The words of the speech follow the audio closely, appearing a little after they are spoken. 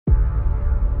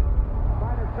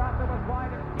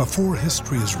Before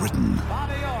history is written,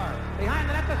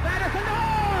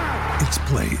 it's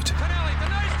played.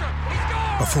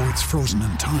 Before it's frozen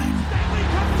in time,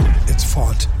 it's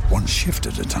fought one shift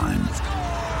at a time.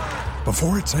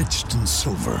 Before it's etched in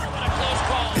silver,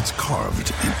 it's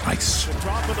carved in ice.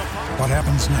 What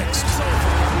happens next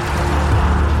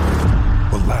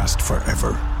will last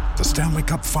forever. The Stanley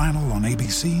Cup Final on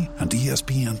ABC and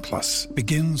ESPN Plus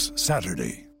begins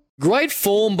Saturday. Great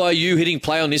form by you hitting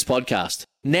play on this podcast.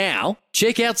 Now,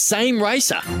 check out Same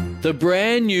Racer, the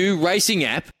brand new racing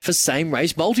app for same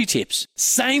race multi-tips.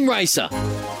 Same Racer.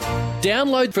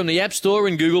 Download from the App Store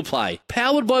and Google Play.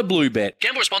 Powered by Bluebet.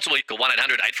 Gamble responsibly. Call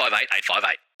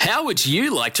 1-800-858-858. How would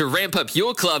you like to ramp up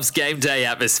your club's game day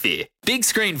atmosphere? Big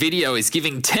Screen Video is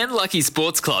giving 10 lucky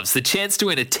sports clubs the chance to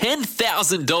win a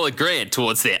 $10,000 grant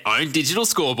towards their own digital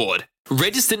scoreboard.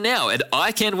 Register now at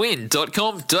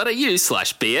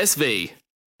iCanWin.com.au/BSV.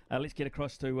 Let's get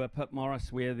across to Pip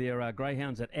Morris, where there are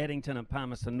greyhounds at Addington and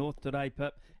Palmerston North today,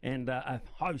 Pip, and a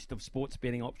host of sports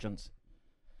betting options.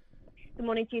 Good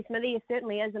morning to you, Smithy. It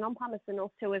certainly is. And on Palmerston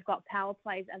North too, we've got power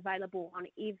plays available on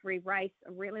every race. I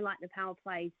really like the power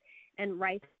plays in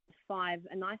race 5.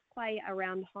 A nice play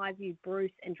around Highview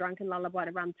Bruce and Drunken Lullaby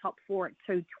to run top 4 at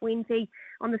 220.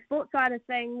 On the sports side of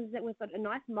things, we've got a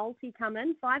nice multi come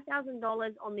in,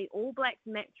 $5,000 on the All Blacks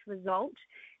match result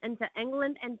into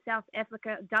England and South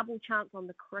Africa, double chance on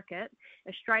the cricket.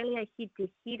 Australia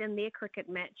head-to-head in their cricket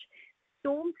match.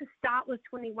 Storm to start with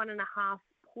 21.5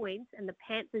 points, and the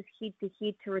Panthers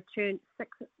head-to-head to return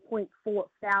 6.4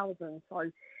 thousand.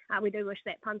 So we do wish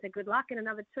that punter good luck. And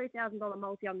another $2,000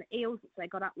 multi on the Eels, which they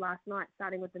got up last night,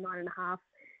 starting with the 9.5.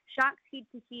 Sharks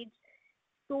head-to-head,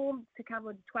 Storm to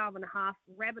cover 12.5,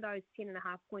 Rabbitohs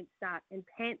 10.5 point start, and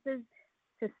Panthers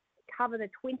to cover the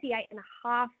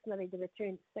 28.5, Smithy, to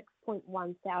return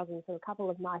 6.1 thousand. So a couple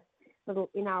of nice little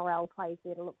NRL plays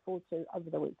there to look forward to over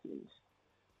the weekend.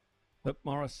 Pip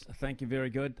Morris, thank you very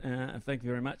good. Thank you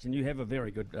very much. And you have a very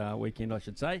good weekend, I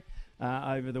should say,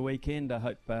 over the weekend. I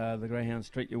hope the Greyhounds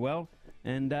treat you well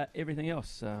and everything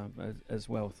else as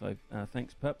well. So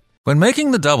thanks, Pip. When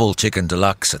making the double chicken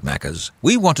deluxe at Macca's,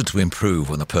 we wanted to improve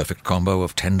on the perfect combo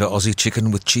of tender Aussie chicken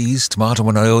with cheese, tomato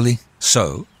and aioli.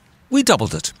 So we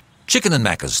doubled it. Chicken and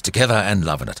Macca's, together and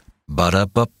loving it.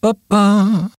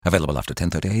 Ba-da-ba-ba-ba. Available after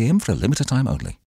 10:30 a.m. for a limited time only.